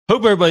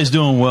Hope everybody's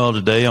doing well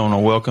today. I want to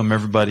welcome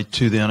everybody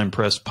to the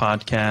Unimpressed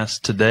podcast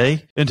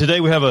today. And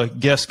today we have a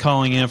guest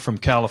calling in from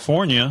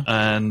California,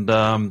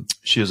 and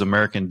she is an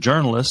American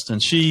journalist,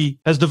 and she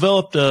has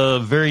developed a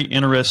very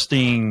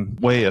interesting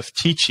way of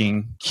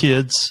teaching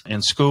kids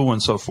in school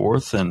and so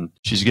forth. And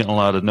she's getting a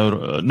lot of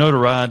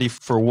notoriety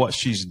for what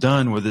she's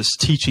done with this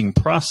teaching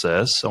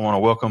process. I want to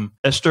welcome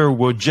Esther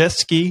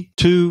Wojcicki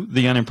to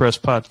the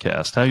Unimpressed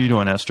podcast. How are you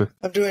doing, Esther?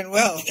 I'm doing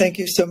well. Thank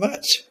you so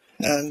much.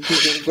 And you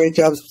did a great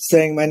job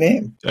saying my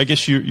name. I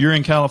guess you're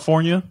in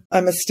California?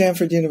 I'm at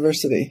Stanford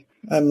University.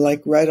 I'm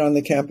like right on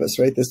the campus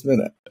right this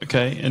minute.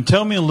 Okay. And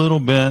tell me a little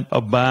bit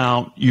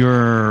about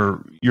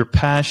your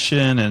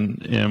passion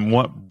and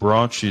what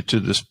brought you to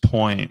this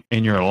point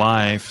in your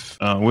life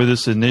with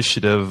this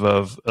initiative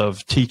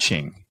of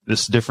teaching.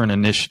 This different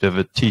initiative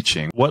of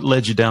teaching. What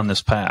led you down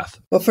this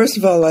path? Well, first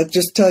of all, I'd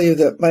just tell you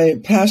that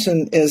my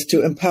passion is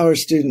to empower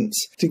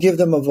students, to give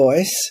them a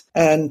voice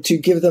and to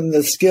give them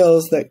the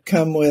skills that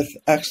come with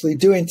actually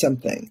doing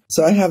something.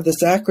 So I have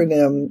this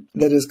acronym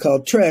that is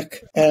called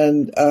TRIC,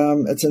 and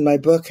it's in my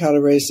book, How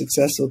to Raise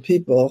Successful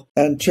People.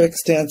 And TRIC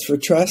stands for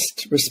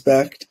Trust,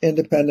 Respect,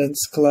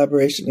 Independence,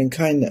 Collaboration, and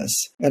Kindness.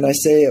 And I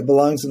say it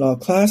belongs in all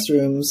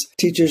classrooms.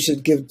 Teachers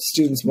should give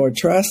students more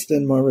trust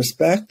and more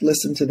respect,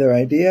 listen to their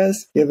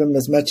ideas, give them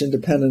as much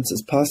independence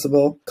as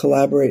possible,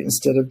 collaborate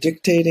instead of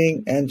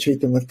dictating, and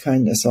treat them with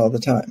kindness all the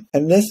time.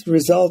 And this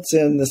results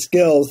in the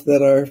skills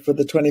that are for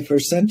the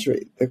 21st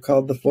century. They're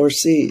called the 4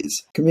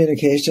 C's: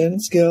 communication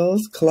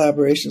skills,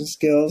 collaboration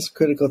skills,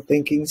 critical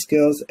thinking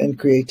skills, and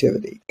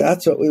creativity.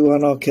 That's what we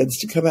want all kids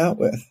to come out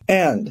with.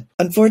 And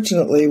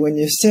unfortunately, when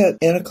you sit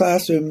in a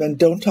classroom and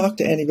don't talk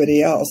to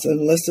anybody else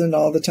and listen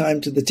all the time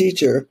to the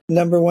teacher,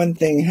 number one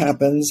thing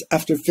happens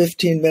after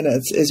 15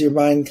 minutes is your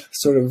mind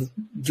sort of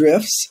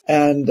drifts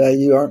and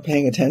you aren't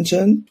paying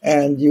attention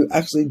and you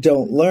actually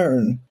don't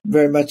learn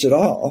very much at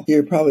all.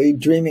 You're probably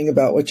dreaming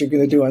about what you're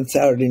going to do on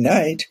Saturday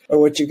night or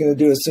what you're going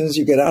to do as soon as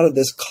you get out of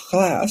this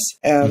class.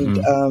 And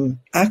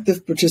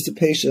active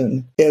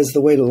participation is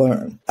the way to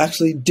learn.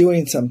 Actually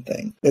doing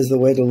something is the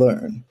way to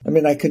learn. I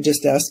mean, I could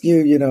just ask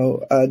you,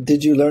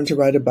 did you learn to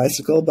ride a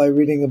bicycle by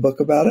reading a book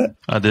about it?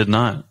 I did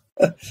not.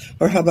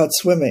 Or how about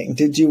swimming?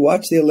 Did you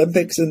watch the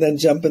Olympics and then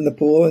jump in the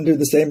pool and do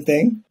the same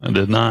thing? I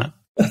did not.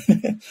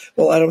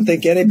 Well, I don't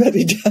think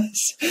anybody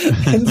does.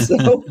 And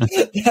so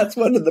that's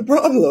one of the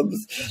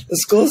problems. The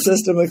school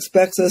system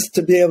expects us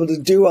to be able to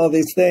do all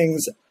these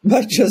things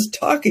by just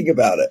talking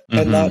about it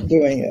and not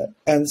doing it.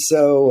 And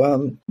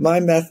so my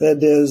method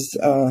is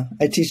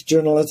I teach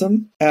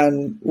journalism,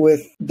 and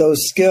with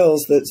those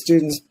skills that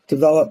students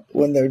develop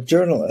when they're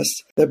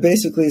journalists, they're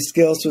basically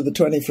skills for the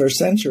 21st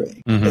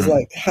century. It's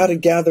like how to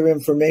gather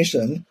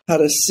information, how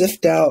to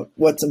sift out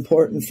what's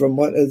important from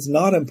what is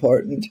not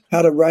important,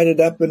 how to write it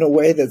up in a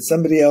way that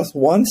somebody else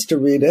wants to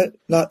read it,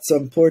 not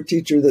some poor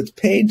teacher that's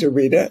paid to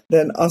read it,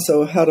 then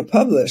also how to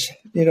publish,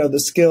 the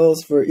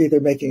skills for either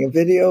making a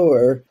video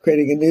or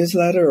creating a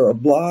newsletter or a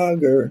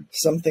blog or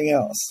something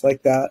else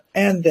like that.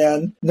 And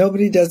then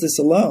nobody does this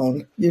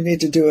alone. You need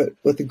to do it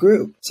with a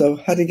group. So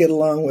how to get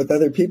along with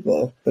other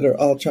people that are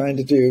all trying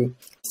to do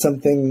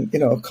something,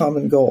 a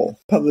common goal,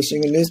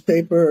 publishing a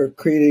newspaper or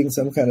creating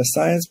some kind of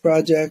science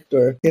project,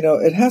 or,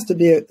 it has to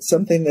be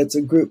something that's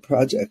a group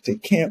project.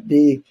 It can't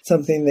be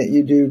something that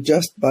you do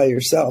just by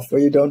yourself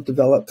where you don't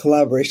develop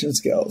collaboration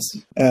skills.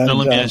 And now,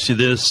 let me ask you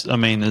this. I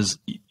mean,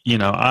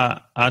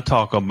 I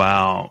talk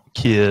about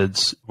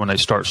kids when they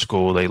start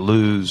school, they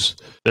lose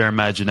their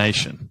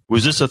imagination.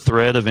 Was this a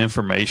thread of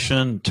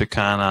information to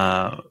kind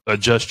of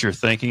adjust your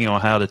thinking on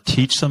how to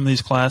teach some of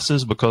these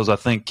classes? Because I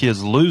think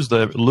kids lose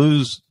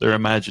their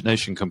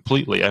imagination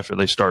completely after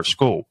they start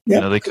school.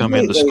 Yep, they come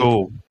into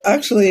school.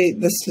 Actually,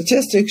 the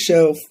statistics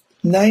show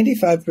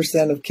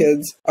 95% of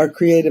kids are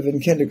creative in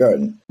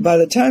kindergarten. By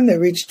the time they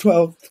reach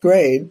 12th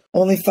grade,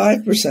 only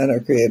 5% are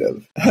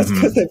creative. That's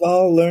because they've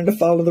all learned to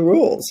follow the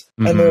rules,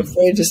 and they're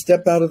afraid to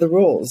step out of the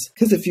rules.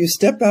 Because if you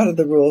step out of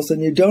the rules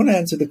and you don't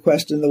answer the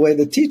question the way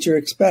the teacher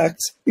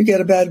expects, you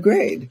get a bad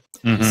grade.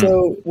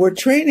 So we're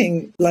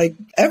training, like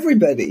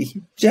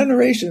everybody,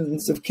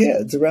 generations of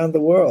kids around the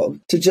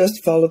world to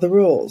just follow the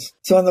rules.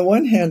 So on the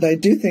one hand, I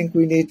do think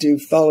we need to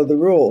follow the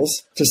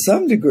rules to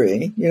some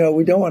degree.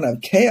 We don't want to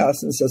have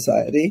chaos in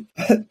society,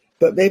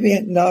 but maybe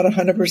not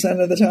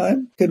 100% of the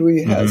time. Could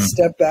we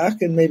step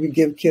back and maybe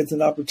give kids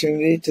an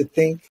opportunity to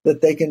think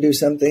that they can do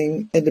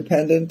something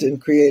independent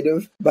and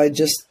creative by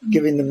just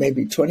giving them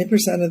maybe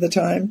 20% of the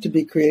time to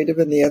be creative,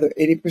 and the other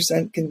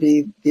 80% can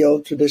be the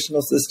old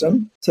traditional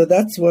system? So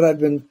that's what I've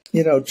been,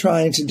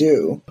 trying to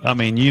do. I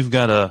mean, you've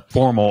got a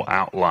formal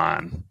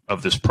outline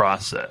of this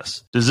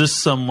process. Does this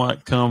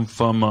somewhat come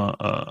from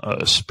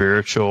a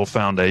spiritual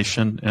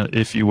foundation,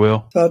 if you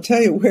will? So I'll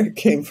tell you where it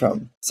came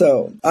from.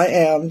 So I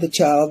am the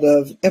child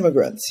of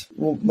immigrants.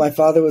 My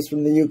father was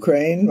from the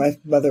Ukraine. My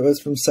mother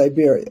was from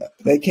Siberia.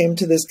 They came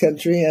to this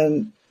country,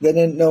 and They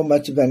didn't know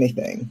much of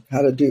anything,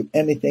 how to do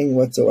anything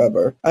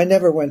whatsoever. I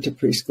never went to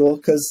preschool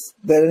because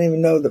they didn't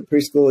even know that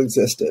preschool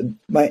existed.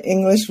 My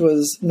English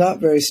was not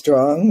very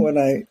strong when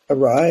I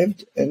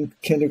arrived in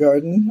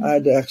kindergarten. I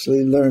had to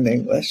actually learn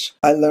English.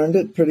 I learned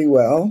it pretty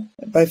well.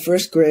 By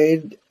first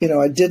grade,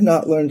 I did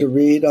not learn to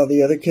read. All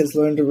the other kids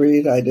learned to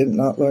read. I did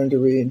not learn to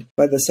read.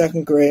 By the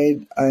second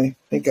grade, I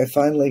think I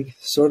finally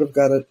sort of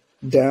got it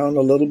down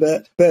a little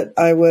bit. But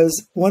I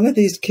was one of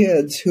these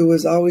kids who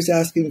was always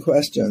asking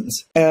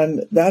questions,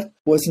 and that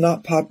was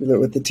not popular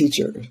with the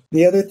teacher.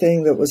 The other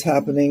thing that was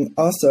happening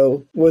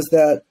also was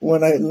that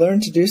when I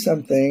learned to do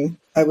something,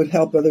 I would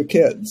help other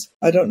kids.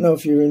 I don't know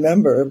if you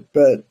remember,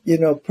 but,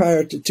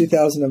 prior to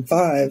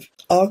 2005,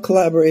 all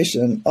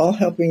collaboration, all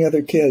helping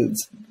other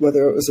kids,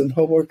 whether it was in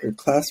homework or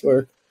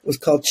classwork, was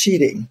called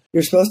cheating.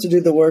 You're supposed to do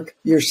the work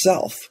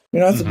yourself.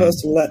 You're not supposed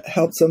to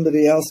help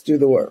somebody else do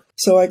the work.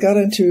 So I got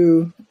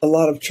into a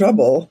lot of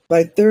trouble.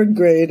 By third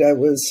grade, I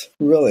was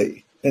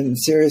really in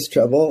serious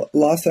trouble.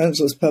 Los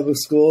Angeles public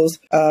schools,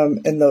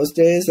 in those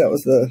days, that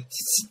was the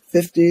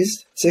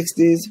 50s,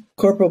 60s,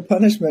 corporal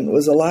punishment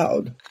was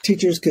allowed.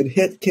 Teachers could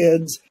hit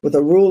kids with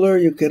a ruler.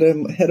 You could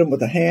hit them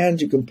with a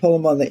hand. You can pull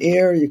them on the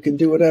ear. You can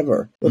do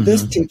whatever. Well,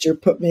 this teacher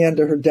put me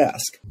under her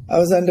desk. I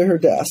was under her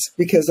desk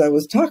because I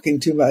was talking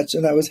too much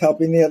and I was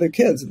helping the other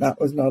kids, and that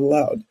was not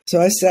allowed. So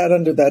I sat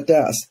under that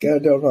desk, I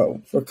don't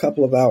know, for a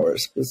couple of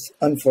hours. It was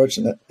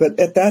unfortunate. But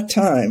at that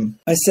time,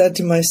 I said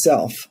to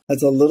myself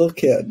as a little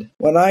kid,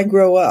 when I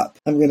grow up,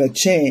 I'm going to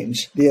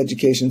change the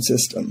education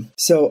system.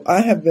 So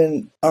I have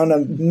been on a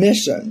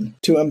mission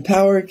to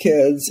empower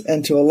kids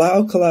and to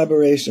allow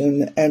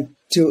collaboration and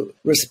to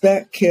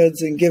respect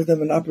kids and give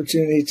them an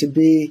opportunity to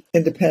be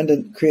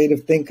independent,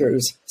 creative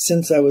thinkers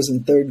since I was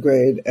in third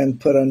grade and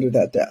put under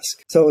that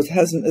desk. So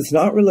it's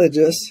not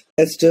religious.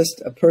 It's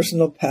just a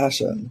personal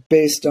passion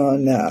based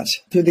on that.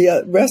 Through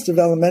the rest of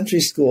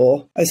elementary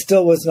school, I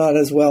still was not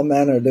as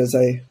well-mannered as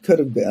I could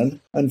have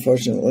been,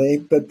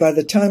 unfortunately. But by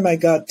the time I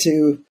got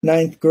to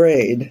ninth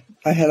grade,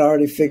 I had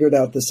already figured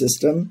out the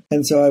system.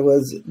 And so I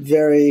was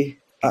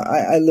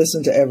I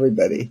listened to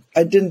everybody.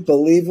 I didn't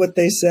believe what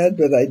they said,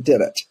 but I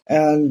did it.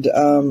 And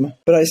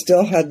but I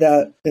still had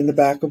that in the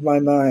back of my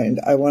mind.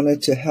 I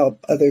wanted to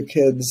help other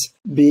kids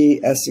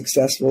be as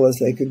successful as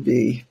they could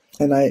be.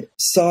 And I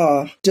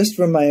saw, just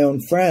from my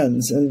own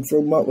friends and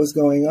from what was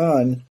going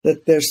on,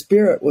 that their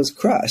spirit was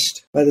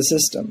crushed by the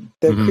system.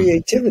 Their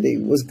creativity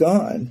was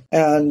gone.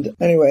 And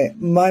anyway,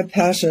 my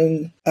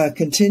passion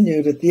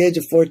continued. At the age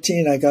of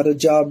 14, I got a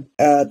job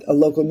at a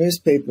local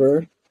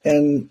newspaper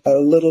in a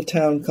little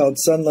town called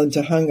Sunland,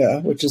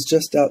 Tujunga, which is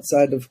just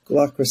outside of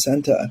La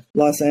Crescenta,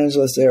 Los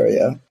Angeles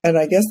area. And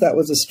I guess that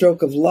was a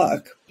stroke of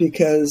luck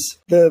because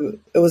it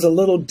was a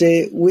little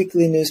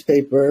weekly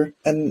newspaper,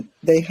 and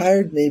they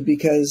hired me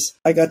because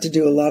I got to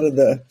do a lot of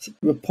the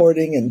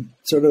reporting and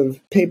sort of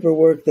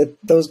paperwork that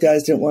those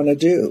guys didn't want to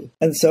do.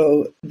 And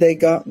so they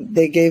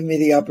gave me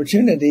the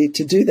opportunity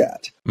to do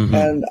that.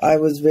 And I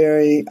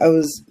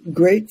was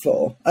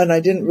grateful. And I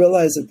didn't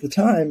realize at the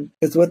time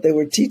is what they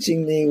were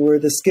teaching me were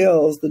the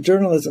skills, the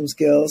journalism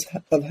skills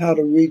of how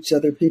to reach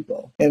other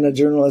people in a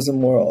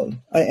journalism world.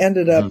 I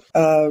ended up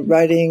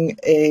writing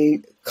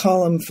a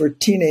column for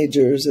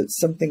teenagers. It's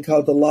something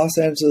called the Los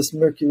Angeles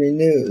Mercury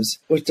News,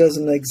 which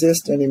doesn't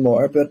exist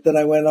anymore. But then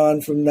I went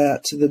on from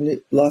that to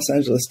the Los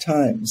Angeles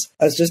Times.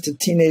 I was just a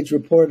teenage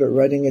reporter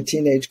writing a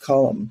teenage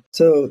column.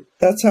 So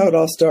that's how it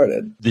all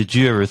started. Did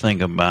you ever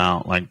think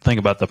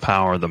about the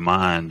power of the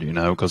mind,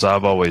 because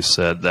I've always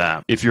said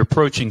that if you're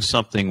approaching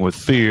something with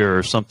fear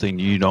or something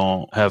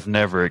you have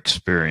never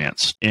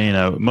experienced,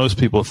 most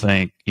people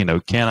think,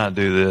 can I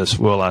do this?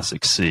 Will I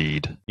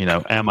succeed?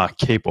 Am I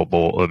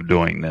capable of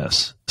doing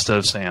this? Instead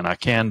of saying, I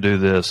can do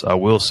this, I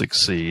will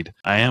succeed,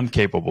 I am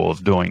capable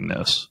of doing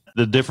this.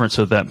 The difference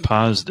of that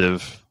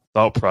positive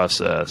thought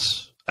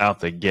process out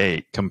the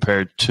gate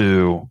compared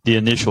to the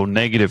initial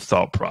negative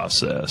thought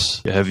process.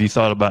 Have you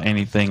thought about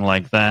anything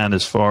like that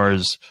as far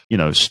as,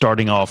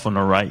 starting off on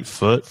the right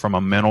foot from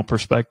a mental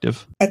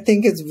perspective? I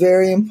think it's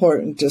very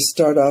important to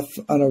start off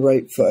on a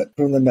right foot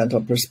from the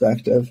mental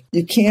perspective.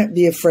 You can't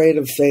be afraid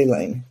of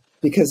failing,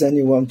 because then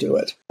you won't do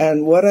it.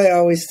 And what I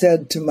always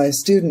said to my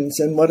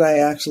students and what I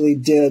actually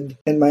did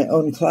in my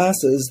own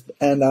classes,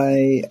 and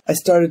I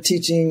started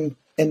teaching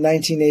in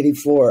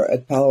 1984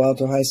 at Palo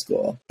Alto High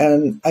School.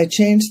 And I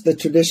changed the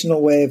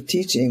traditional way of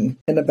teaching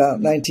in about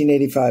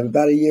 1985,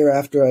 about a year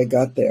after I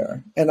got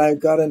there. And I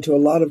got into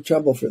a lot of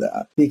trouble for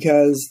that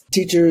because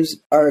teachers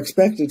are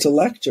expected to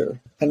lecture,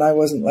 and I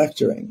wasn't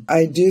lecturing.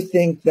 I do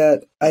think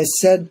that I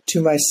said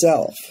to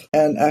myself,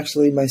 and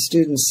actually my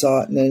students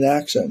saw it in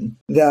action,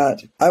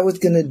 that I was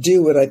going to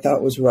do what I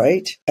thought was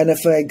right. And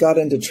if I got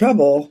into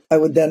trouble, I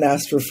would then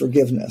ask for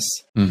forgiveness.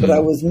 But I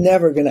was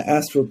never going to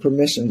ask for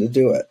permission to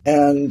do it.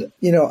 And,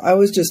 I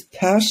was just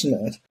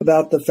passionate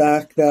about the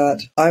fact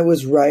that I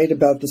was right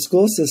about the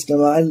school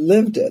system. I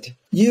lived it.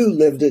 You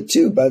lived it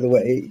too, by the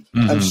way.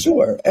 I'm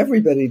sure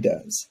everybody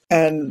does.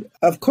 And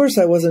of course,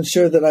 I wasn't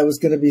sure that I was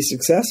going to be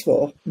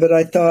successful, but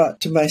I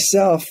thought to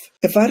myself,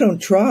 if I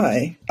don't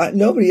try,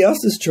 nobody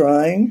else is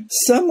trying.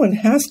 Someone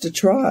has to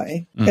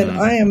try. And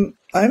I am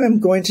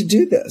going to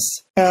do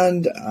this.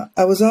 And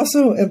I was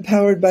also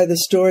empowered by the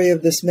story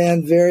of this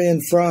man,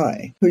 Varian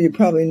Fry, who you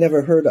probably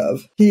never heard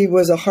of. He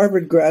was a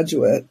Harvard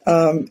graduate.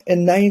 In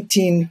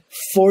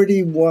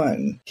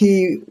 1941,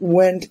 he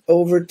went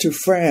over to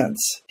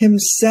France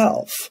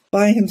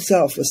by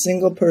himself, a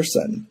single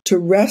person, to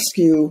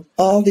rescue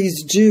all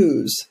these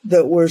Jews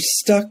that were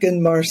stuck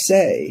in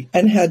Marseille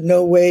and had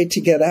no way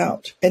to get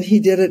out. And he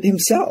did it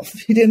himself.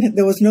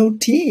 There was no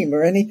team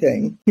or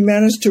anything. He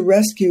managed to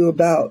rescue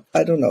about,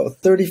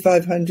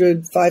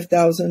 3,500,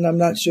 5,000, I'm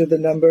not sure the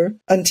number,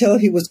 until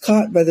he was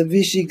caught by the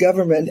Vichy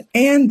government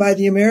and by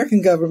the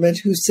American government,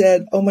 who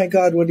said, oh my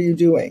God, what are you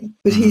doing?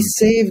 But he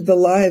saved the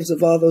lives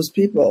of all those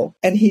people,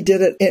 and he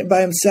did it by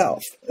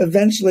himself.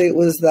 Eventually,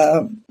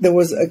 there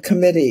was a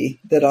committee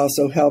that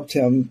also helped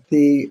him.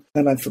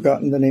 And I've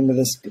forgotten the name of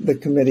the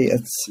committee.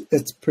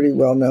 It's pretty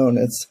well known.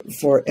 It's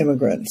for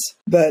immigrants.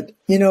 But,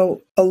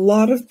 a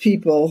lot of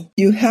people,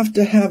 you have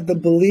to have the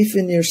belief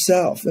in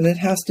yourself, and it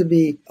has to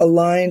be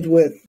aligned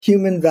with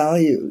human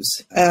values.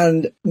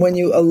 And when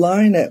you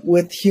align it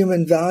with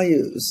human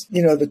values,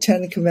 the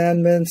 10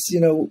 Commandments,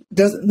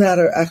 doesn't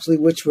matter actually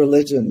which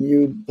religion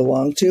you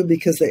belong to,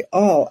 because they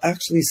all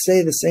actually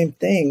say the same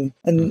thing.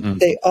 And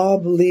they all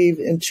believe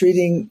in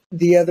treating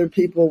the other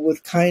people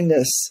with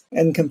kindness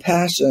and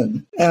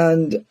compassion.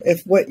 And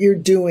if what you're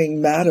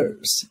doing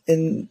matters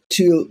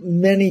to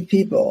many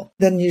people,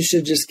 then you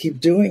should just keep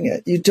doing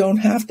it. You don't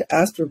have to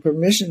ask for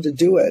permission to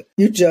do it.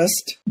 You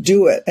just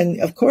do it.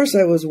 And of course,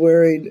 I was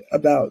worried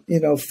about,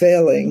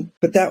 failing,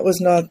 but that was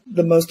not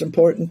the most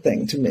important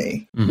thing to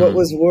me. What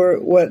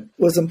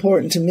was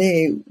important to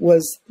me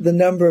was the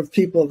number of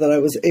people that I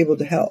was able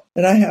to help.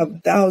 And I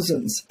have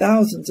thousands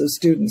of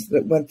students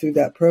that went through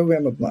that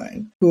program of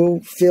mine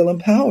who feel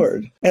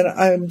empowered. And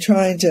I'm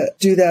trying to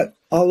do that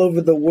all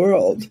over the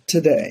world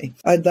today.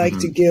 I'd like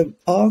to give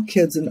all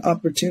kids an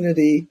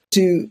opportunity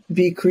to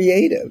be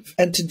creative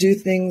and to do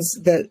things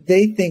that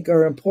they think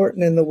are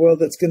important in the world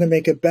that's going to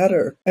make it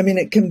better. I mean,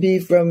 it can be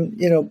from,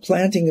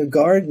 planting a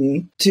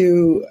garden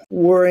to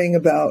worrying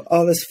about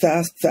all this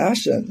fast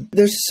fashion.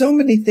 There's so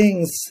many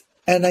things.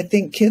 And I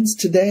think kids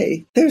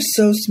today, they're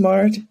so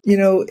smart.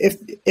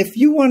 If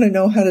you want to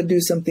know how to do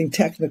something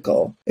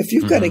technical, if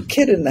you've got a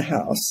kid in the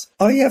house,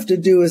 all you have to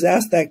do is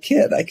ask that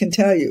kid. I can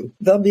tell you,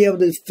 they'll be able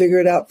to figure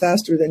it out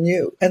faster than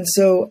you. And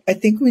so I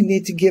think we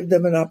need to give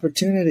them an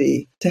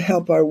opportunity to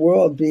help our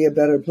world be a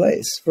better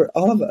place for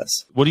all of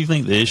us. What do you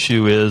think the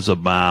issue is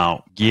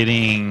about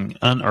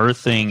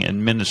unearthing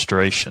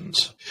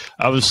administrations?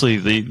 Obviously,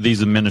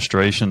 these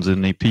administrations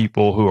and the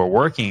people who are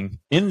working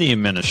in the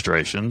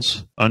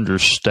administrations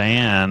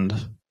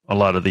understand a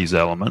lot of these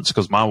elements,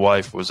 because my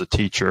wife was a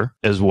teacher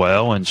as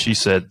well, and she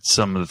said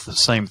some of the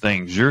same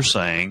things you're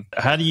saying.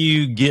 How do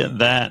you get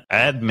that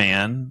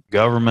admin,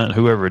 government,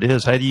 whoever it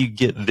is, how do you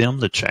get them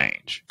to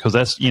change? Because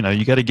that's,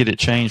 you got to get it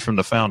changed from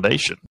the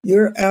foundation.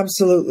 You're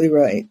absolutely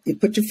right. You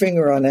put your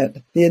finger on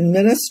it. The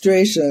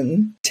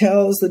administration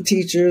tells the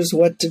teachers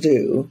what to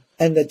do.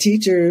 And the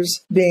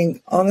teachers,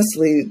 being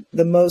honestly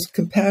the most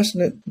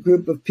compassionate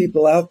group of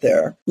people out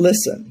there,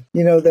 listen.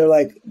 They're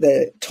like,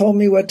 they told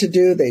me what to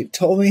do. They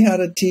told me how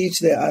to teach.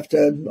 They have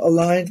to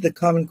align to the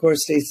Common Core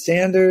state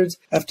standards,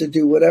 have to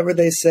do whatever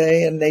they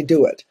say, and they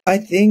do it. I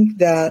think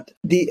that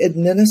the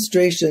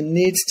administration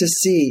needs to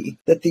see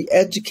that the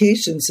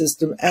education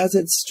system as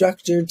it's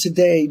structured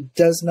today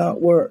does not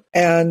work.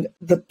 And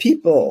the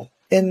people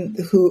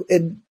who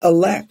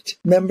elect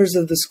members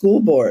of the school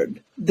board,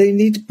 they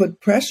need to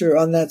put pressure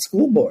on that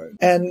school board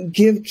and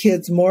give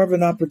kids more of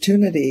an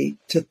opportunity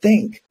to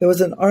think. There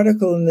was an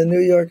article in the New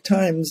York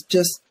Times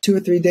just 2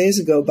 or 3 days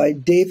ago by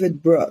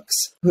David Brooks,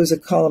 who's a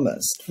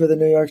columnist for the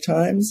New York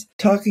Times,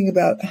 talking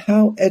about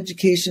how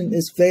education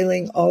is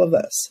failing all of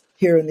us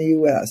here in the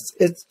U.S.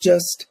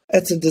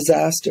 It's a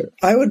disaster.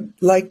 I would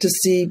like to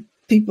see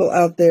people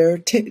out there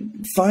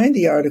find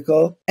the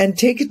article and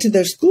take it to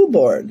their school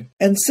board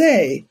and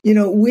say,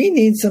 we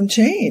need some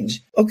change.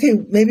 Okay,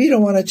 maybe you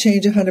don't want to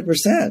change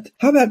 100%.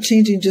 How about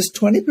changing just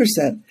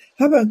 20%?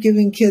 How about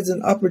giving kids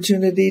an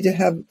opportunity to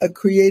have a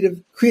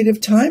creative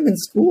time in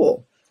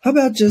school? How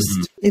about just,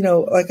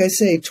 like I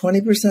say,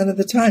 20% of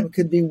the time? It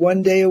could be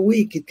 1 day a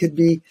week. It could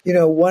be,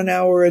 1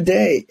 hour a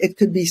day. It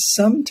could be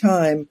some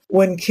time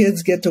when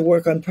kids get to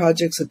work on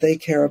projects that they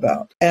care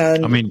about.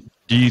 And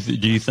do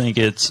you think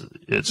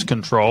it's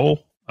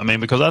control?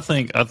 Because I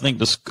think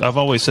I've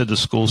always said the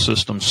school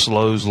system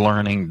slows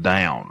learning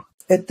down.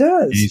 It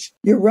does.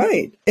 You're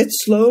right. It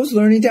slows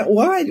learning down.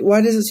 Why?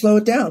 Why does it slow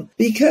it down?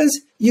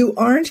 Because you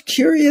aren't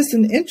curious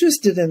and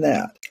interested in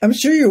that. I'm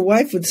sure your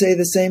wife would say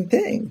the same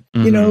thing.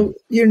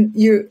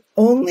 You're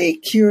only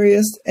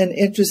curious and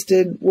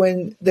interested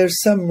when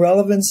there's some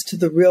relevance to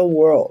the real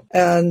world.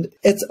 And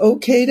it's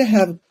okay to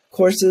have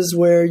courses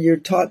where you're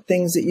taught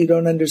things that you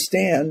don't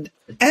understand,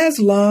 as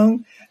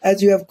long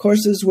as you have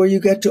courses where you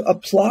get to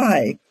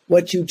apply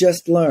what you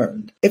just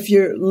learned. If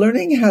you're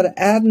learning how to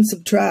add and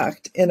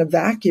subtract in a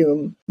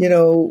vacuum,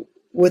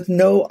 with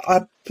no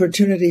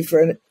opportunity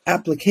for an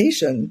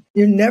application,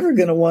 you're never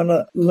going to want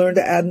to learn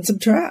to add and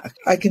subtract.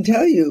 I can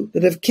tell you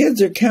that if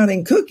kids are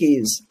counting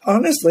cookies,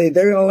 honestly,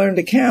 they're going to learn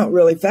to count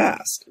really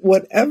fast.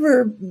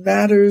 Whatever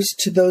matters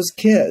to those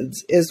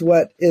kids is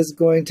what is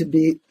going to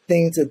be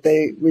things that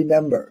they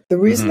remember. The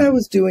reason I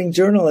was doing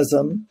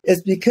journalism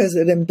is because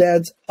it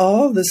embeds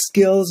all the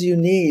skills you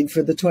need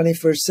for the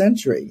 21st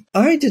century.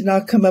 I did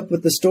not come up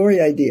with the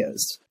story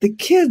ideas. The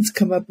kids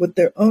come up with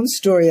their own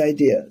story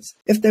ideas.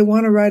 If they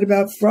want to write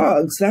about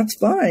frogs, that's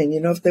fine.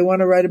 If they want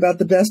to write about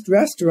the best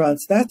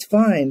restaurants, that's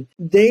fine.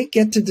 They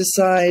get to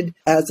decide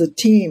as a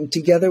team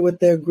together with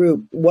their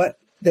group what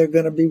they're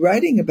going to be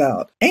writing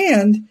about.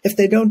 And if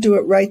they don't do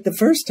it right the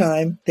first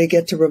time, they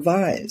get to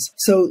revise.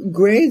 So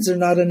grades are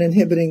not an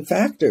inhibiting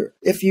factor.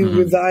 If you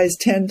revise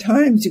 10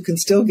 times, you can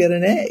still get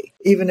an A,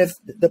 even if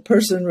the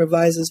person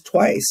revises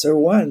twice or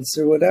once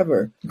or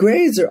whatever.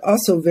 Grades are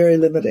also very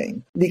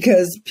limiting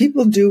because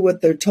people do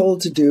what they're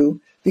told to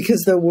do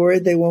because they're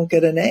worried they won't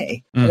get an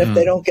A. And if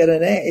they don't get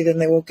an A, then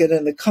they won't get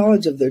in the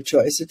college of their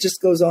choice. It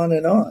just goes on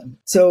and on.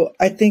 So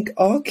I think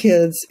all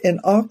kids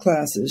in all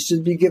classes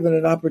should be given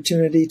an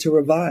opportunity to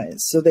revise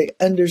so they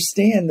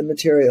understand the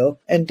material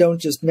and don't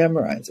just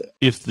memorize it.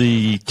 If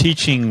the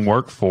teaching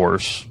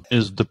workforce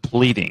is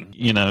depleting,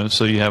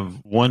 so you have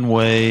one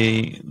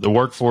way the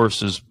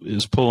workforce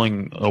is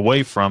pulling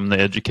away from the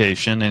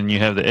education and you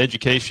have the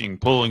education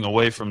pulling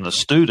away from the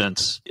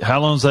students, how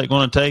long is that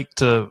going to take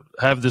to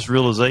have this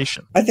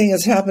realization? I think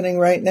it's happening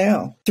right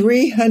now.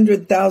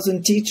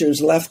 300,000 teachers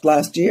left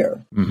last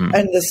year, and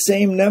the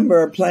same number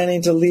are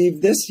planning to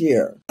leave this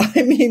year.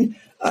 I mean,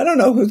 I don't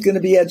know who's going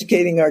to be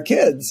educating our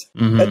kids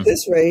at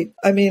this rate.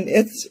 I mean,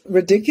 it's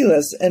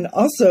ridiculous. And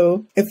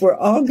also, if we're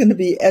all going to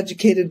be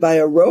educated by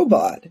a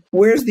robot,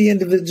 where's the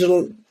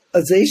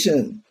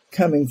individualization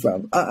coming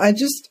from? I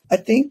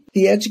think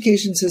the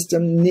education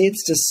system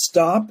needs to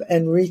stop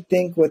and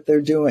rethink what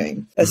they're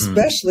doing,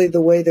 especially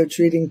the way they're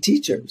treating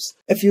teachers.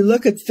 If you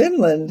look at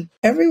Finland,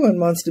 everyone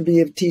wants to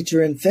be a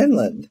teacher in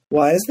Finland.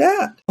 Why is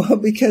that? Well,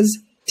 because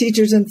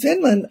teachers in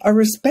Finland are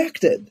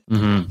respected.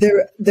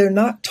 They're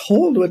not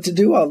told what to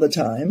do all the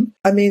time.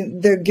 I mean,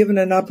 they're given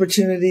an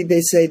opportunity.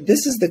 They say,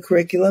 this is the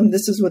curriculum.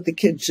 This is what the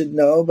kids should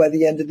know by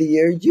the end of the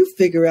year. You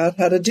figure out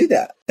how to do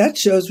that. That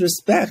shows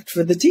respect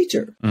for the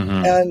teacher.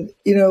 And,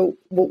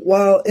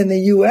 while in the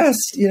U.S.,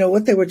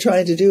 what they were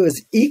trying to do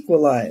is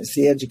equalize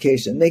the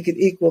education, make it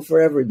equal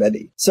for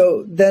everybody.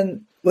 So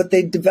then what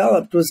they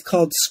developed was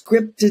called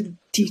scripted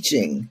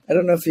teaching. I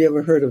don't know if you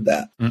ever heard of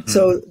that.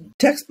 So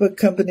textbook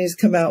companies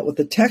come out with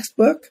a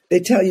textbook. They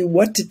tell you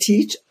what to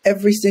teach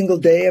every single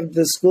day of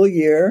the school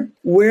year,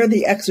 where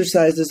the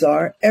exercises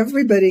are.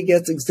 Everybody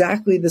gets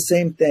exactly the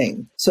same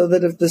thing. So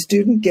that if the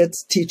student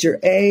gets teacher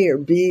A or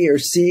B or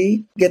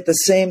C, get the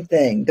same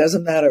thing.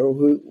 Doesn't matter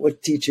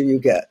what teacher you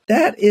get.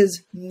 That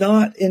is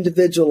not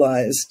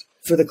individualized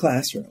for the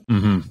classroom.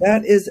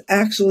 That is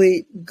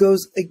actually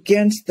goes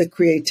against the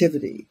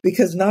creativity,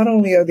 because not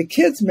only are the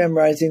kids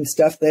memorizing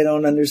stuff they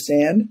don't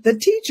understand, the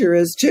teacher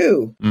is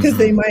too, because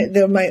they might,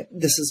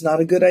 this is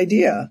not a good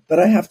idea, but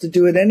I have to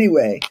do it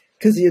anyway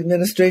because the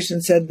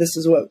administration said this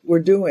is what we're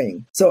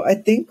doing. So I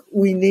think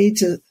we need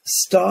to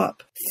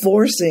stop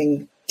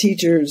forcing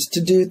teachers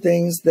to do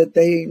things that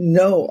they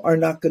know are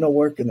not going to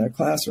work in their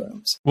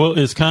classrooms. Well,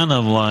 it's kind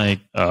of like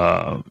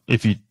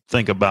if you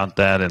think about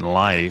that in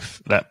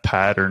life, that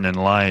pattern in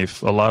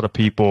life, a lot of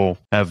people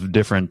have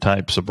different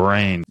types of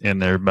brain,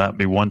 and there might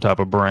be one type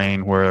of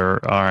brain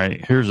where, all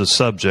right, here's a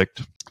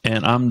subject,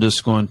 and I'm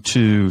just going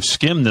to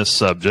skim this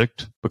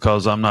subject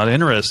because I'm not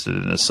interested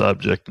in this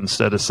subject,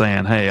 instead of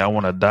saying, hey, I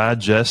want to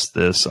digest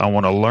this, I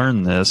want to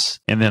learn this,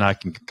 and then I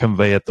can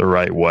convey it the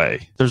right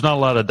way. There's not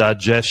a lot of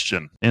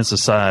digestion in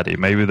society.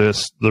 Maybe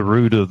the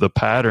root of the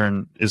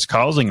pattern is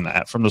causing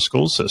that from the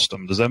school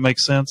system. Does that make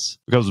sense?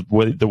 Because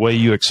the way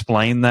you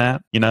explain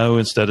that,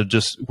 instead of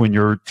just when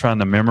you're trying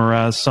to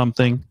memorize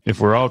something, if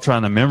we're all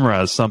trying to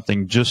memorize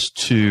something just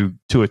to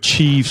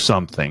achieve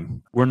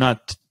something, we're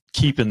not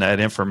keeping that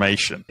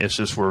information. It's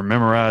just we're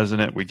memorizing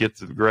it, we get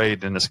to the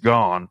grade, and it's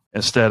gone,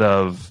 instead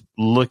of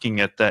looking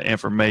at that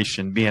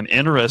information, being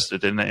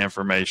interested in the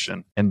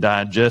information and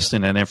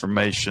digesting that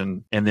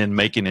information and then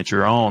making it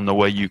your own the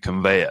way you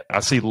convey it. I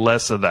see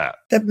less of that.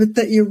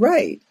 But you're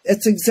right.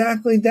 It's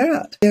exactly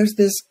that. There's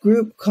this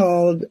group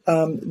called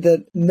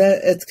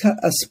it's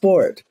a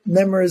sport,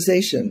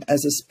 memorization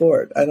as a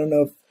sport. I don't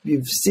know if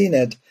you've seen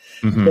it,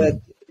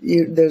 but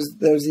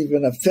there's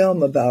even a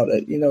film about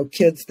it.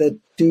 Kids that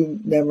do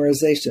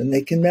memorization.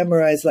 They can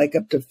memorize like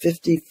up to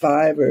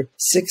 55 or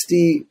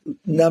 60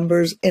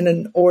 numbers in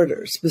an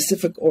order,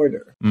 specific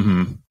order,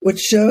 which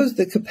shows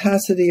the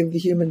capacity of the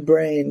human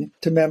brain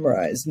to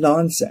memorize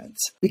nonsense,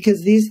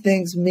 because these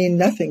things mean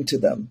nothing to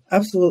them,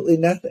 absolutely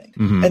nothing.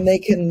 And they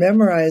can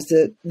memorize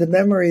it. The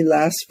memory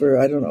lasts for,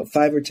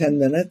 5 or 10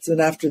 minutes,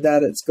 and after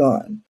that, it's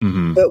gone.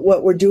 But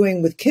what we're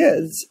doing with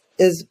kids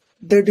is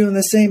they're doing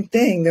the same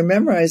thing. They're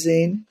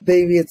memorizing,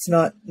 maybe it's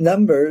not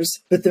numbers,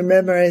 but they're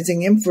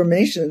memorizing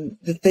information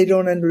that they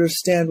don't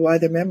understand why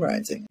they're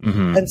memorizing.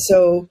 And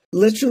so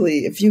literally,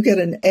 if you get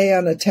an A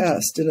on a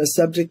test in a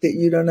subject that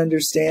you don't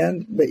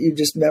understand, but you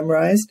just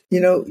memorized,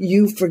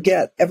 you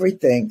forget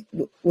everything.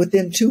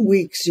 Within 2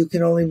 weeks, you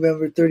can only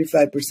remember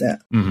 35%.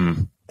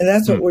 And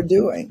that's what we're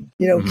doing.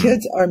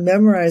 Kids are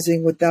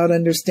memorizing without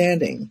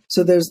understanding.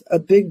 So there's a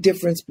big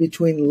difference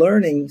between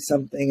learning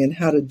something and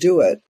how to do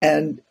it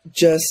and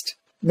just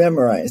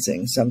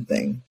memorizing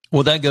something.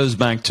 Well, that goes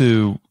back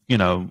to,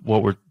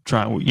 what we're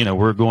trying,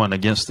 we're going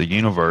against the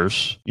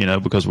universe,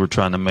 because we're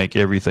trying to make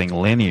everything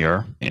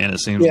linear. And it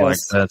seems like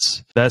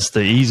that's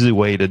the easy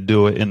way to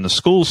do it in the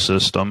school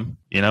system,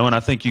 and I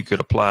think you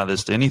could apply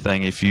this to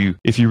anything. If you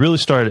really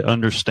started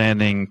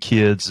understanding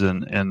kids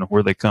and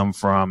where they come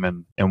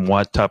from and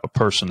what type of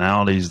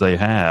personalities they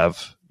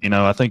have,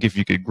 I think if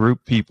you could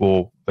group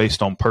people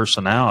based on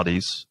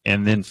personalities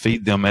and then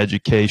feed them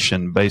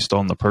education based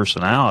on the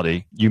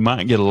personality, you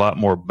might get a lot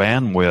more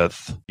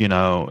bandwidth,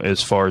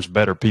 as far as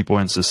better people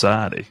in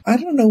society. I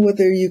don't know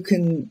whether you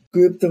can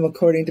group them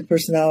according to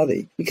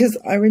personality, because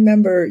I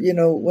remember,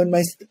 when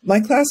my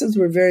classes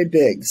were very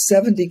big,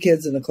 70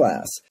 kids in a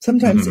class,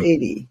 sometimes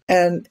 80.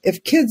 And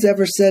if kids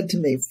ever said to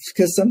me,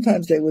 because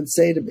sometimes they would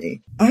say to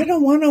me, I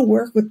don't want to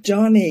work with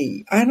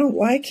Johnny. I don't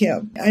like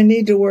him. I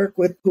need to work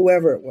with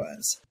whoever it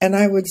was. And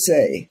I would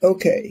say,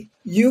 okay,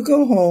 you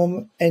go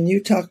home and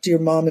you talk to your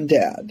mom and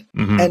dad.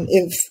 And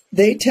if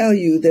they tell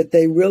you that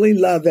they really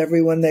love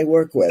everyone they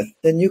work with,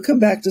 then you come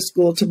back to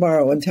school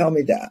tomorrow and tell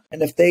me that.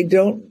 And if they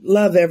don't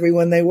love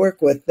everyone they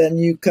work with, then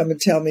you come and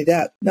tell me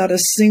that. Not a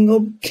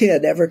single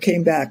kid ever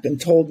came back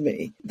and told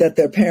me that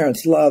their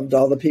parents loved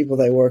all the people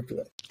they worked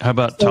with. How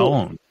about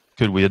tone?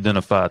 Could we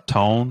identify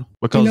tone?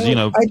 Because,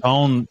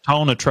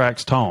 tone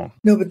attracts tone.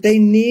 No, but they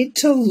need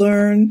to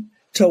learn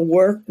to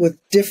work with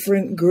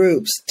different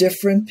groups,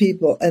 different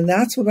people. And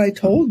that's what I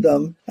told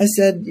them. I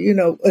said,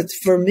 it's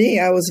for me,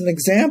 I was an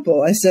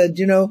example. I said,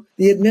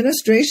 the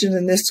administration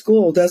in this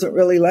school doesn't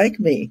really like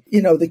me.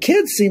 The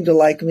kids seem to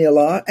like me a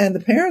lot and the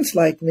parents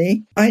like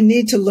me. I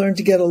need to learn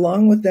to get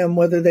along with them,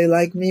 whether they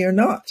like me or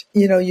not.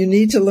 You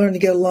need to learn to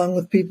get along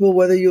with people,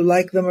 whether you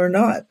like them or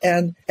not.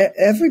 And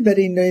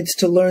everybody needs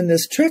to learn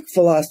this trick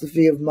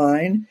philosophy of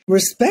mine,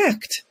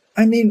 respect.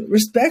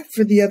 Respect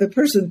for the other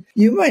person.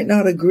 You might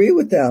not agree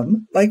with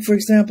them. Like, for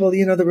example,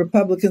 the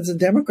Republicans and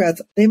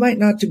Democrats, they might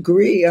not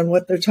agree on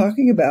what they're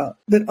talking about.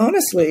 But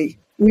honestly,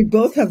 we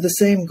both have the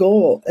same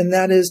goal, and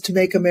that is to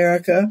make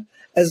America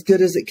as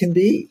good as it can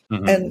be.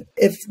 And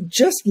if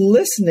just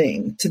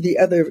listening to the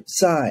other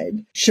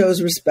side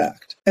shows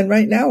respect, and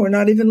right now we're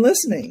not even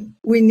listening.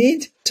 We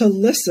need to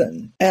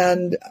listen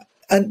and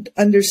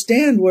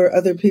understand where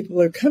other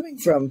people are coming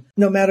from,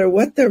 no matter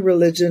what their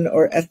religion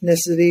or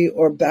ethnicity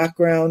or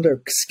background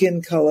or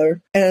skin color.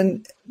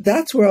 And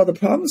that's where all the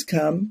problems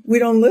come. We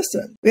don't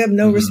listen. We have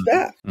no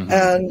respect.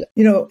 And,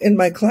 in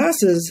my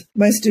classes,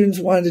 my students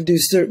wanted to do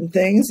certain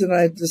things and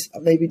I just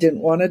maybe didn't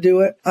want to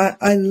do it.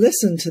 I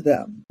listened to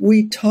them.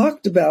 We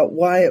talked about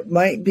why it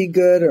might be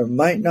good or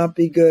might not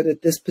be good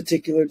at this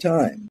particular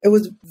time. It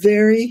was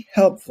very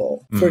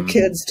helpful for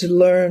kids to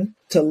learn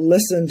to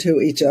listen to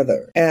each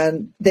other.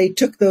 And they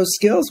took those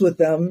skills with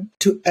them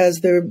as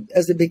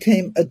they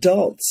became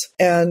adults.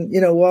 And,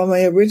 while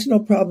my original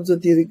problems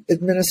with the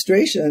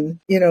administration,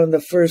 in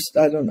the first,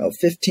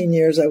 15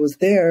 years I was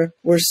there,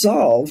 were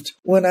solved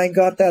when I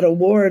got that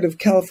award of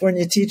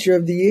California Teacher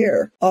of the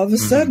Year. All of a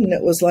sudden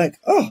it was like,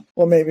 oh,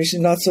 well, maybe she's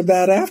not so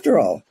bad after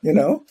all,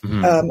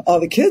 all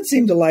the kids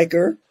seem to like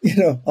her,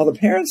 all the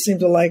parents seem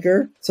to like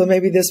her. So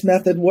maybe this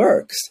method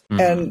works.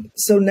 And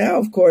so now,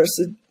 of course,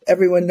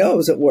 everyone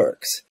knows it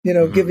works,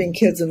 giving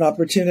kids an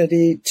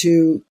opportunity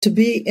to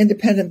be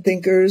independent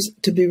thinkers,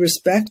 to be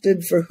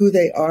respected for who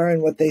they are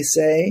and what they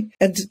say,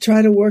 and to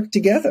try to work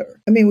together.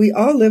 We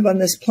all live on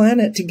this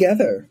planet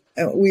together.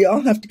 And we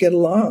all have to get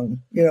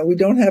along. We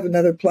don't have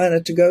another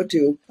planet to go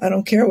to. I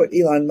don't care what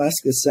Elon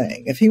Musk is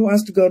saying. If he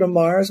wants to go to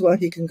Mars, well,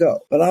 he can go.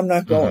 But I'm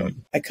not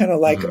going. I kind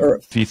of like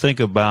Earth. If you think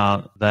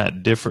about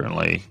that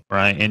differently,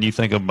 right, and you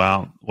think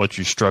about what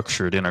you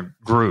structured in a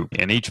group,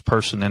 and each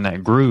person in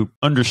that group,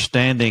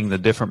 understanding the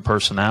different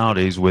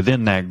personalities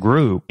within that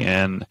group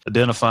and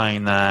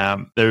identifying that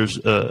there's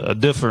a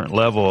different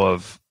level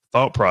of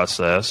thought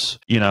process,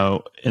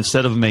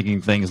 instead of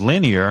making things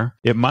linear,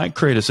 it might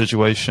create a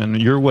situation,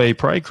 your way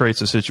probably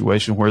creates a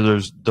situation where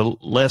there's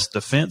less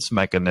defense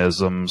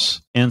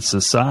mechanisms in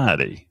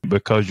society,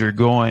 because you're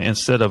going,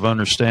 instead of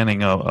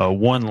understanding a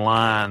one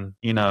line,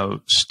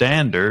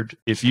 standard,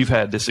 if you've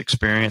had this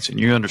experience and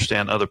you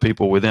understand other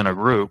people within a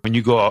group, when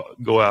you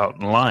go out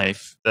in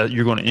life, that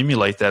you're going to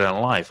emulate that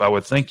in life. I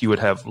would think you would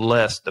have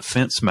less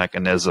defense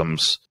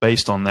mechanisms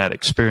based on that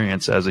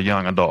experience as a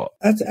young adult.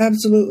 That's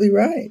absolutely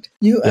right.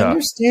 You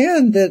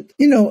understand that,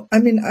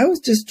 I was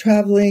just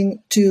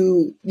traveling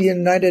to the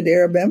United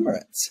Arab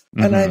Emirates,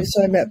 and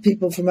I met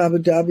people from Abu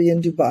Dhabi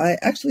and Dubai,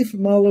 actually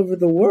from all over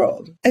the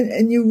world.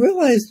 And you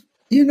realize,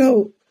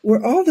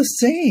 we're all the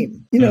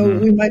same.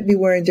 We might be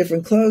wearing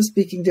different clothes,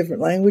 speaking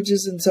different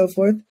languages and so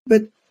forth,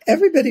 but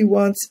everybody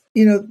wants,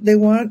 they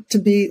want to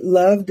be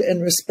loved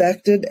and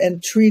respected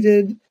and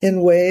treated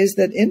in ways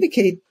that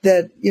indicate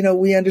that,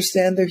 we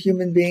understand they're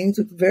human beings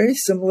with very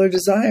similar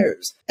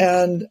desires.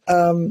 And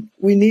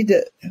we need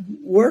to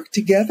work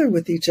together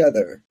with each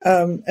other.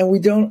 And we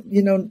don't,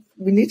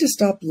 we need to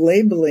stop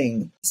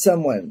labeling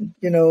someone,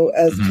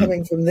 as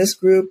coming from this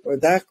group or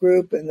that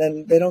group, and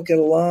then they don't get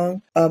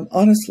along.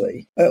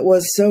 Honestly, it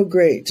was so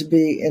great to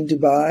be in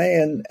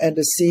Dubai and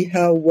to see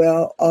how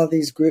well all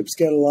these groups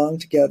get along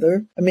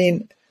together.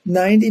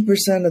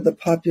 90% of the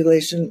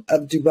population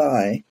of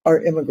Dubai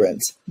are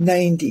immigrants,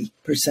 90%,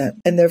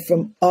 and they're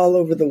from all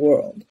over the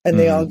world, and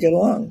they all get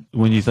along.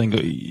 When you think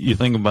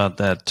about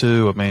that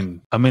too,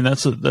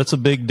 that's a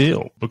big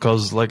deal,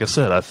 because like I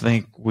said, I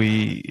think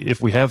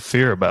if we have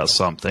fear about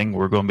something,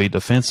 we're going to be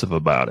defensive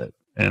about it.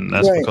 And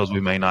that's because we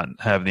may not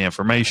have the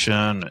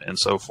information and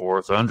so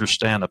forth to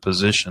understand a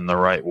position the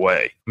right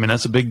way.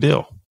 That's a big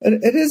deal.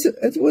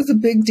 It was a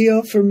big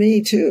deal for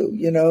me too,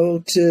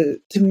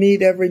 to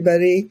meet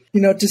everybody,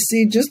 to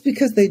see just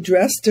because they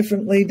dress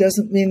differently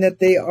doesn't mean that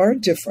they are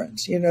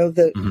different,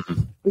 that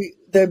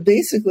they're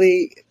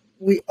basically,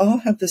 we all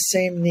have the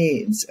same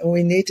needs, and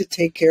we need to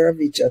take care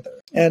of each other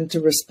and to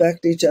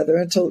respect each other,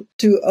 and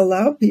to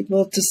allow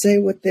people to say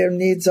what their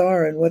needs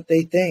are and what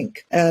they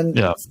think, and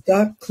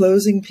stop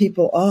closing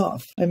people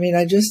off.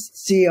 I just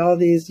see all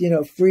these,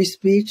 free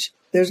speech.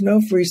 There's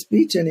no free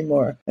speech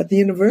anymore. At the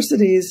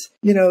universities,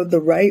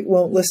 the right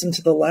won't listen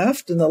to the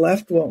left and the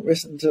left won't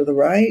listen to the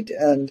right.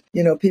 And,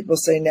 people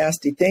say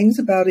nasty things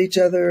about each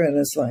other. And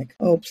it's like,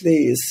 oh,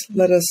 please,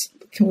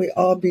 can we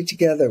all be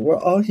together? We're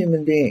all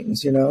human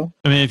beings,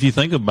 if you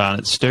think about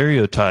it,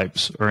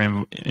 stereotypes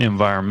are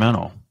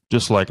environmental.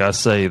 Just like I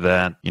say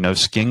that,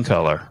 skin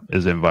color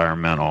is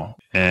environmental.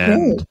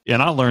 And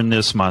I learned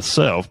this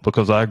myself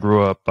because I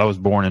was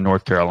born in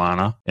North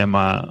Carolina, and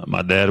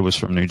my dad was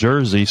from New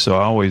Jersey. So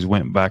I always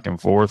went back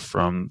and forth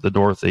from the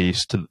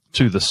Northeast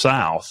to the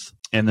South.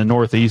 And the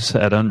Northeast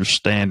had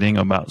understanding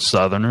about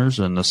Southerners,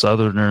 and the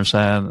Southerners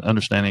had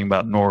understanding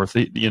about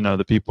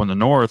the people in the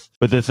North.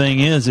 But the thing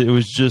is, it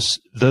was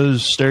just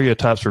those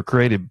stereotypes were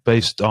created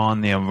based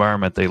on the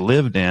environment they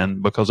lived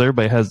in, because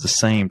everybody has the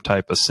same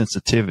type of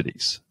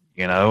sensitivities.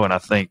 And I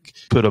think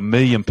put 1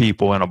 million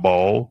people in a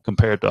bowl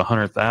compared to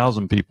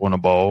 100,000 people in a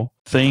bowl,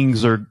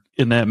 things are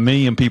in that 1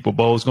 million people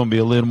bowl is going to be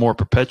a little more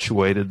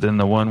perpetuated than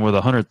the one with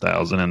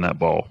 100,000 in that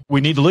bowl.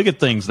 We need to look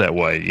at things that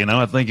way.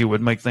 I think it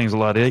would make things a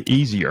lot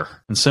easier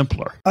and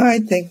simpler. I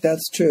think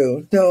that's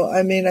true. No,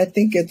 I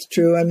think it's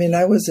true.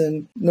 I was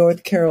in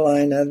North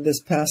Carolina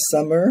this past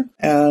summer,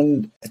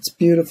 and it's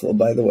beautiful,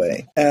 by the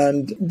way.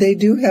 And they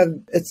do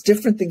it's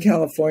different than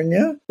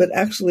California, but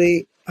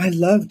actually I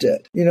loved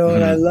it,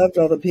 and I loved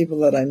all the people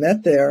that I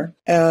met there,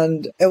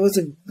 and it was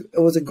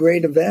a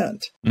great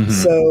event.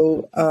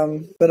 So,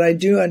 but I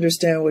do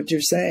understand what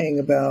you're saying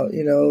about,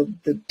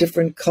 the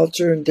different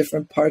culture in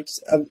different parts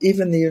of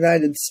even the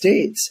United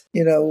States.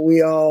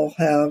 We all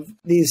have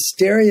these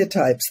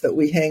stereotypes that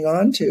we hang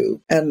on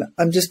to, and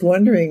I'm just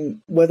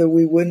wondering whether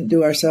we wouldn't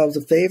do ourselves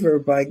a favor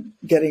by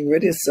getting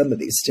rid of some of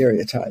these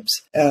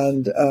stereotypes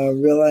and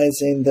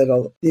realizing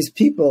that these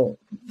people,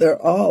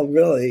 they're all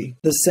really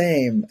the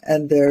same,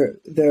 and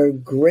they're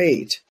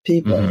great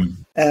people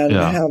and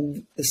have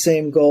the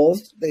same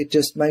goals. They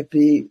just might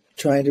be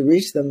trying to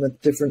reach them in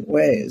different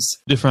ways.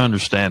 Different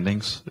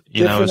understandings.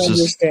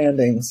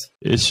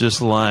 It's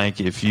just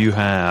like if you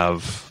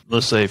have,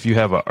 let's say if you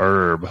have a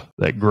herb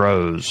that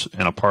grows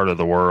in a part of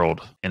the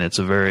world and it's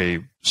a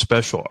very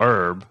special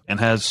herb and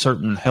has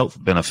certain health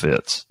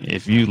benefits.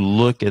 If you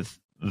look at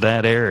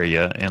that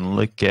area and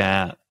look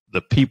at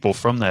the people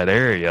from that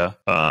area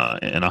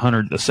in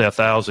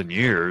 1,000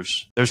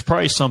 years, there's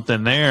probably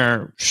something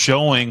there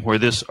showing where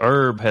this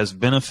herb has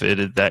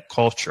benefited that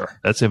culture.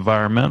 That's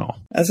environmental.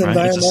 It's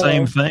the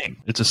same thing.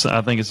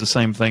 I think it's the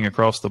same thing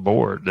across the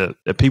board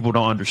that people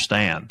don't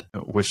understand,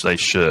 which they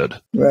should.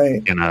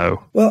 Right.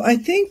 Well, I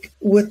think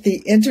with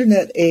the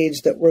internet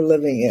age that we're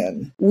living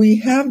in, we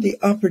have the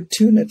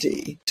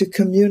opportunity to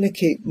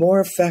communicate more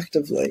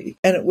effectively,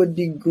 and it would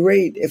be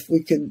great if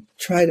we could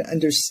try to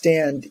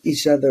understand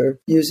each other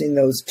using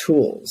those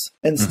tools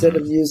instead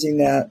of using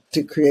that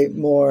to create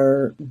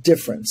more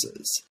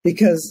differences.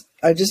 Because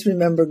I just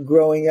remember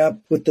growing up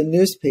with the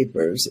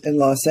newspapers in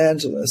Los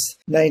Angeles,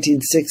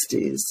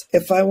 1960s.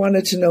 If I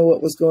wanted to know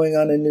what was going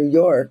on in New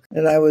York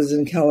and I was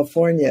in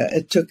California,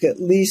 it took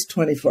at least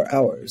 24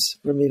 hours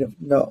for me to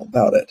know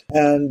about it.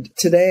 And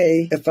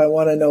today, if I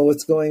want to know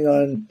what's going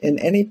on in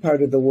any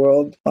part of the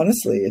world,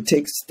 honestly, it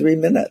takes 3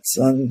 minutes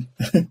on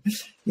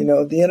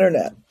the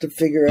internet to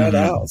figure it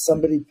out.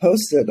 Somebody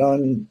posts it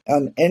on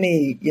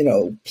any,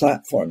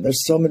 platform.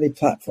 There's so many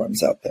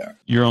platforms out there.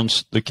 You're on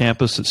the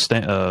campus at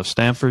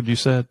Stanford, you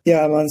said?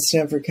 Yeah, I'm on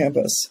Stanford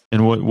campus.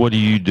 And what do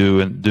you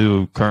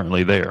do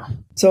currently there?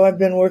 So I've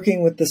been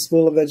working with the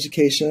School of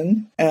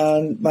Education,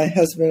 and my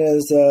husband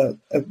is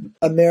a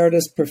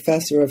emeritus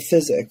professor of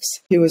physics.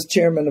 He was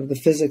chairman of the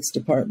physics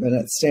department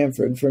at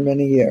Stanford for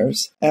many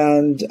years.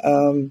 And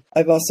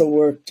I've also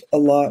worked a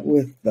lot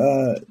with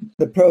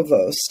the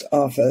provost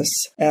office.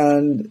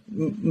 And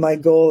my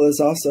goal is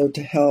also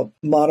to help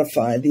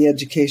modify the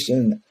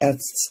education at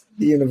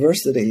the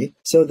university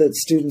so that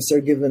students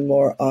are given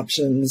more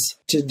options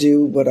to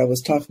do what I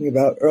was talking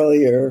about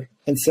earlier,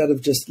 instead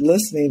of just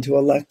listening to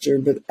a lecture,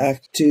 but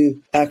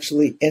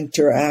actually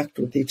interact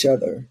with each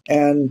other,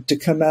 and to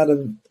come out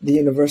of the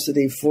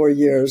university 4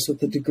 years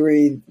with a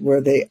degree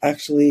where they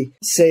actually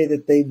say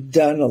that they've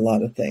done a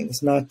lot of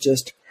things, not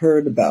just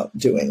heard about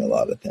doing a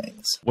lot of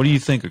things. What do you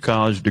think a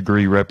college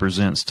degree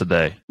represents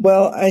today?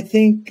 Well, I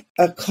think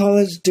a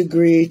college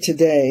degree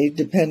today,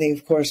 depending,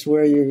 of course,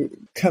 where you're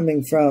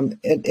coming from,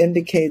 it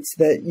indicates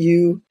that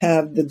you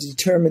have the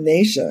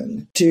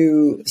determination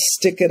to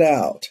stick it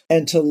out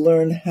and to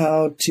learn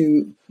how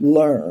to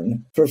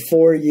learn for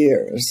 4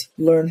 years,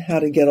 learn how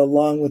to get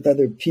along with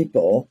other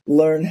people,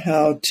 learn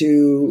how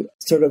to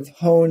sort of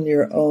hone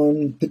your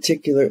own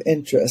particular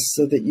interests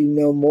so that you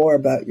know more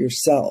about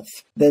yourself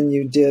than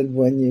you did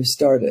when you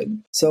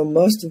started. So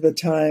most of the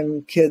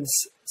time, kids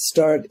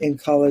start in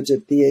college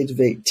at the age of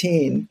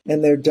 18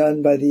 and they're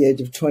done by the age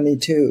of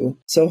 22.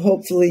 So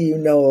hopefully you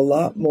know a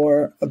lot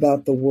more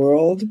about the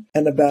world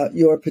and about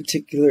your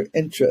particular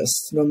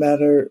interests, no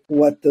matter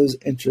what those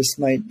interests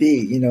might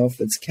be,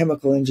 if it's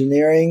chemical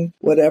engineering,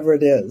 whatever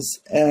it is.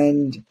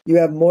 And you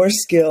have more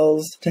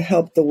skills to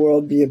help the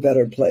world be a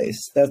better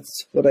place.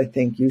 That's what I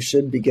think you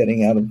should be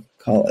getting out of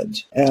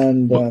college.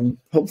 And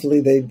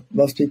hopefully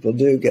most people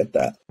do get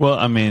that. Well,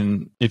 I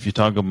mean, if you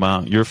talk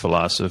about your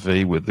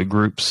philosophy with the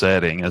group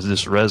setting, as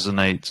this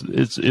resonates,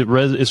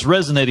 it's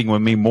resonating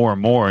with me more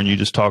and more. And you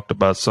just talked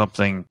about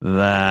something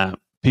that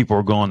people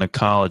are going to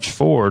college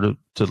for,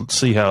 to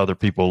see how other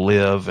people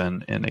live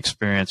and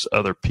experience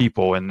other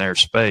people in their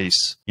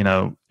space.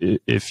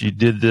 If you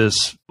did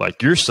this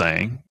like you're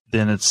saying,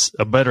 then it's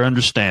a better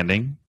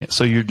understanding.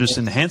 So you're just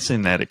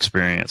enhancing that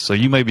experience. So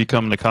you may be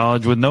coming to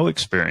college with no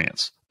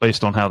experience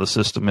based on how the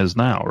system is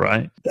now,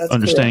 right? That's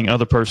understanding correct.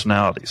 Other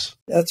personalities.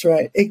 That's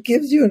right. It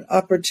gives you an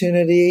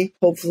opportunity,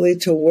 hopefully,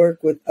 to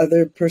work with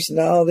other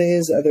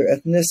personalities, other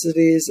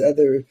ethnicities,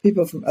 other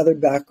people from other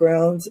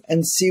backgrounds,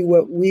 and see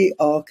what we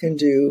all can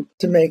do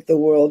to make the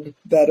world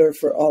better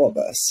for all of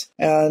us.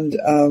 And,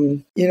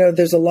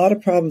 there's a lot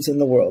of problems in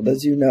the world,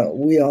 as you know,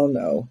 we all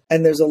know,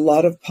 and there's a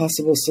lot of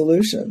possible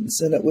solutions.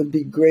 And it would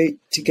be great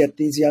to get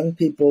these young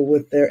people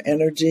with their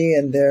energy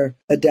and their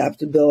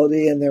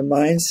adaptability and their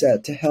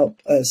mindset to help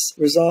us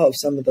resolve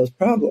some of those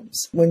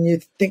problems. When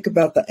you think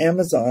about the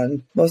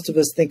Amazon, most of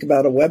us think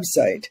about a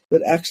website,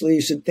 but actually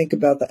you should think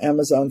about the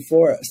Amazon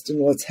forest and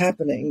what's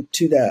happening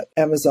to that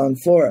Amazon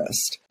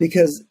forest.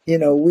 Because,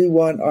 we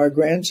want our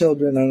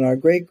grandchildren and our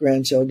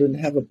great-grandchildren to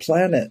have a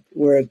planet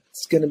where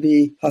it's going to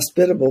be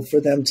hospitable for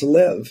them to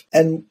live.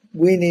 And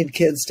we need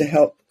kids to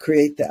help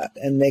create that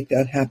and make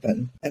that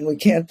happen. And we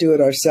can't do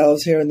it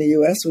ourselves here in the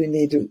U.S. We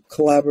need to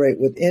collaborate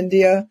with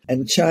India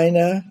and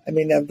China.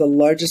 They have the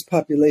largest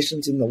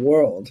populations in the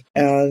world,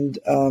 and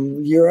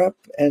Europe,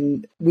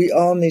 and we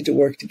all need to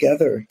work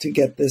together to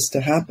get this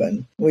to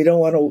happen. We don't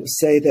want to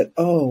say that,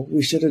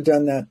 we should have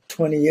done that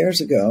 20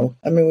 years ago.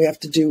 We have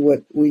to do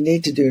what we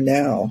need to do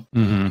now.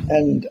 Mm-hmm.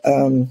 And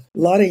a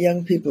lot of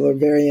young people are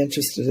very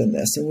interested in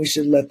this, and we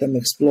should let them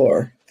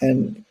explore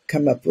and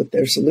come up with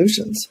their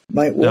solutions.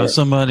 Might work. Now,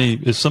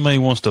 if somebody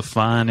wants to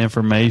find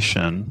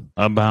information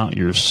about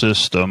your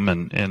system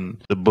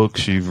and the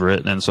books you've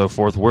written and so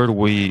forth, where do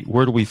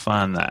we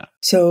find that?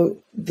 So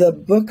the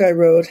book I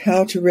wrote,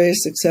 How to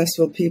Raise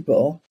Successful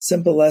People,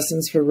 Simple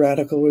Lessons for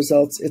Radical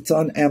Results, it's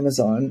on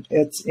Amazon.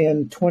 It's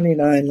in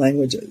 29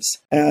 languages.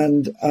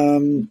 And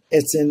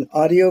it's in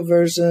audio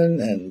version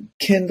and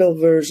Kindle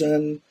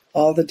version,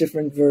 all the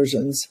different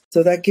versions.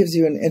 So that gives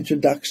you an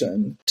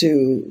introduction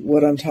to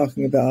what I'm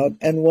talking about.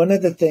 And one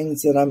of the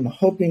things that I'm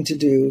hoping to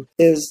do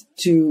is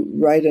to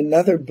write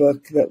another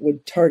book that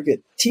would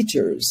target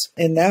teachers.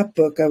 In that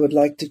book, I would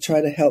like to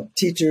try to help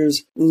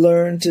teachers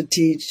learn to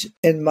teach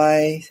in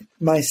my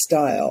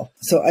style.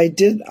 So I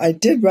did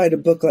write a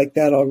book like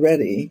that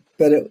already,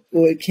 but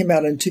it came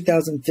out in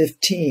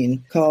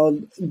 2015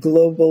 called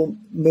Global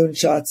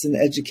Moonshots in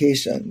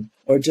Education,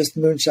 or just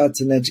Moonshots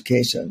in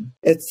Education.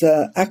 It's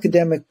an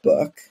academic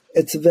book.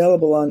 It's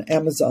available on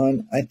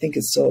Amazon. I think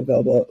it's still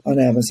available on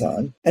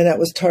Amazon. And that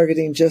was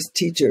targeting just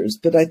teachers.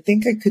 But I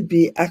think I could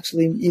be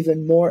actually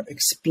even more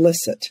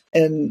explicit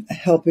in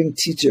helping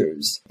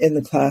teachers in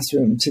the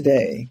classroom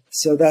today.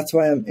 So that's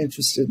why I'm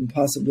interested in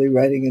possibly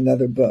writing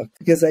another book,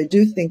 because I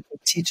do think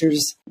that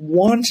teachers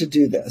want to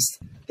do this.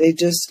 They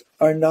just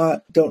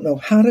don't know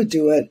how to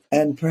do it.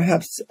 And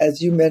perhaps,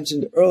 as you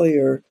mentioned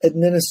earlier,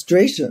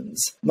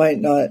 administrations might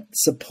not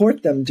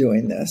support them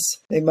doing this.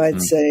 They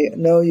might say,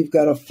 no, you've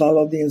got to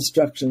follow the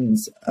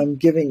instructions I'm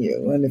giving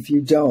you. And if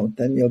you don't,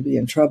 then you'll be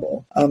in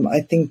trouble. I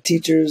think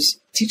teachers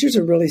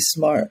are really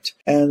smart,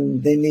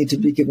 and they need to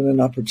be given an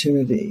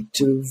opportunity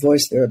to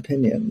voice their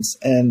opinions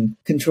and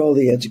control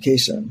the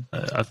education.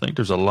 I think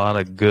there's a lot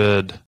of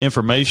good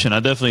information.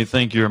 I definitely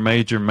think you're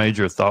a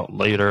major thought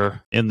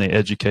leader in the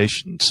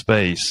education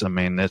space. I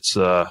mean,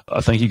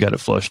 I think you got it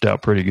flushed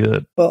out pretty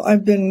good. Well,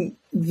 I've been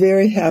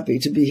very happy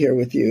to be here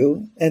with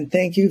you, and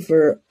thank you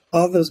for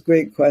all those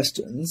great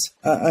questions.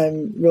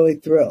 I'm really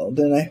thrilled,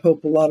 and I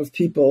hope a lot of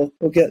people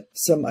will get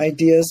some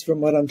ideas from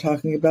what I'm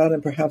talking about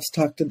and perhaps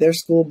talk to their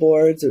school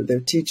boards or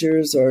their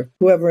teachers or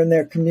whoever in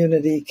their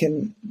community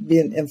can be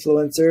an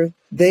influencer.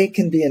 They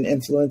can be an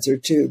influencer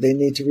too. They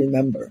need to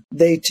remember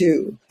they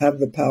too have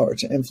the power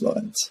to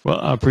influence. Well,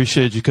 I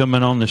appreciate you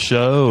coming on the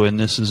show, and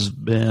this has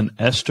been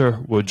Esther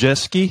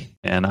Wojcicki,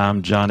 and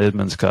I'm John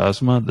Edmonds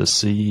Cosma, the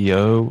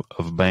CEO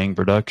of Bang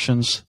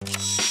Productions.